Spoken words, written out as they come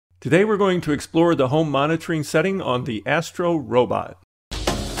Today we're going to explore the home monitoring setting on the Astro robot.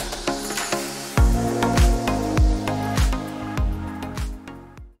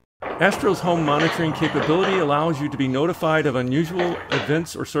 Astro's home monitoring capability allows you to be notified of unusual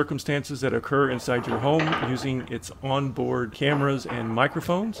events or circumstances that occur inside your home using its onboard cameras and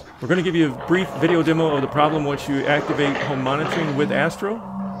microphones. We're going to give you a brief video demo of the problem once you activate home monitoring with Astro.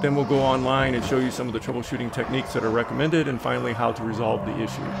 Then we'll go online and show you some of the troubleshooting techniques that are recommended, and finally how to resolve the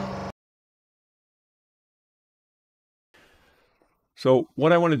issue. So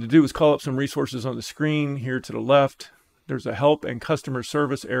what I wanted to do is call up some resources on the screen here to the left. There's a help and customer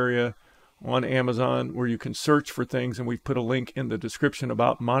service area on Amazon where you can search for things, and we've put a link in the description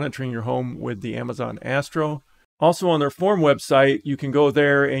about monitoring your home with the Amazon Astro. Also on their forum website, you can go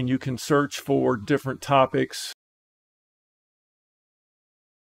there and you can search for different topics.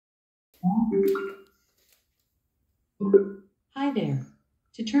 Hi there.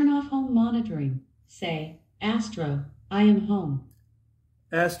 To turn off home monitoring, say, Astro, I am home.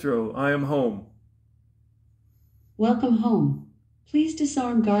 Astro, I am home. Welcome home. Please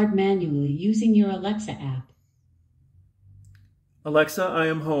disarm guard manually using your Alexa app. Alexa, I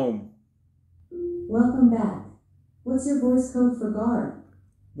am home. Welcome back. What's your voice code for guard?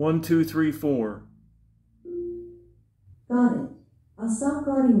 1234. Got it. I'll stop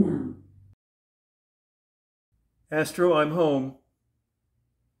guarding now. Astro, I'm home.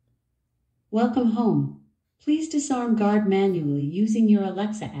 Welcome home. Please disarm guard manually using your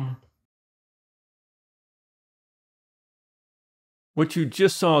Alexa app. What you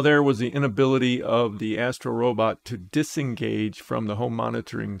just saw there was the inability of the Astro robot to disengage from the home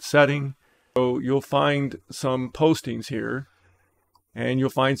monitoring setting. So you'll find some postings here, and you'll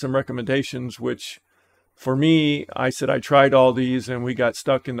find some recommendations, which for me, I said I tried all these and we got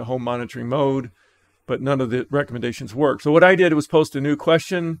stuck in the home monitoring mode, but none of the recommendations worked. So what I did was post a new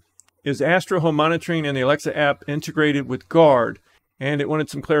question. Is Astro home monitoring and the Alexa app integrated with Guard? And it wanted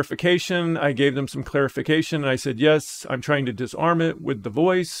some clarification. I gave them some clarification. And I said, yes, I'm trying to disarm it with the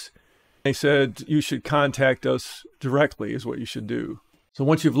voice. They said, you should contact us directly is what you should do. So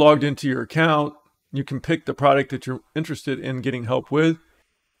once you've logged into your account, you can pick the product that you're interested in getting help with.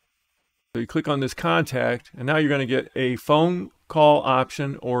 So you click on this contact, and now you're going to get a phone call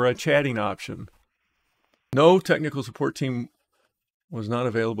option or a chatting option. No technical support team was not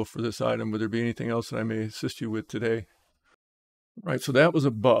available for this item. Would there be anything else that I may assist you with today? Right, so that was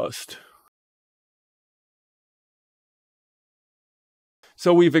a bust.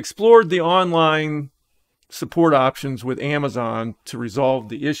 So we've explored the online support options with Amazon to resolve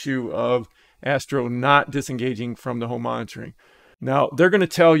the issue of Astro not disengaging from the home monitoring. Now, they're going to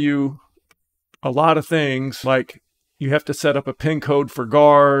tell you a lot of things, like you have to set up a PIN code for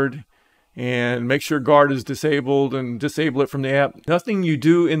Guard and make sure Guard is disabled and disable it from the app. Nothing you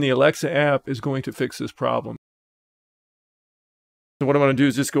do in the Alexa app is going to fix this problem. So what I'm going to do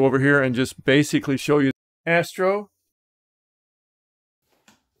is just go over here and just basically show you Astro.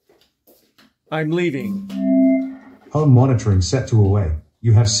 I'm leaving. Home monitoring set to away.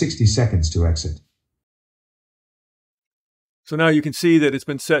 You have 60 seconds to exit. So now you can see that it's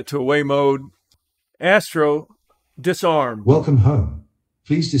been set to away mode. Astro, disarm. Welcome home.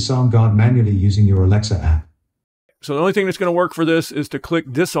 Please disarm guard manually using your Alexa app. So the only thing that's going to work for this is to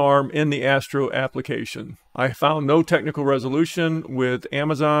click disarm in the Astro application. I found no technical resolution with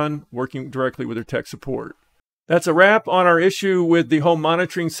Amazon working directly with their tech support. That's a wrap on our issue with the home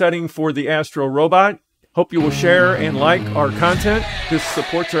monitoring setting for the Astro robot. Hope you will share and like our content. This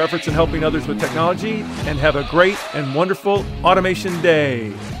supports our efforts in helping others with technology, and have a great and wonderful automation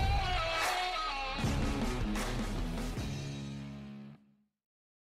day.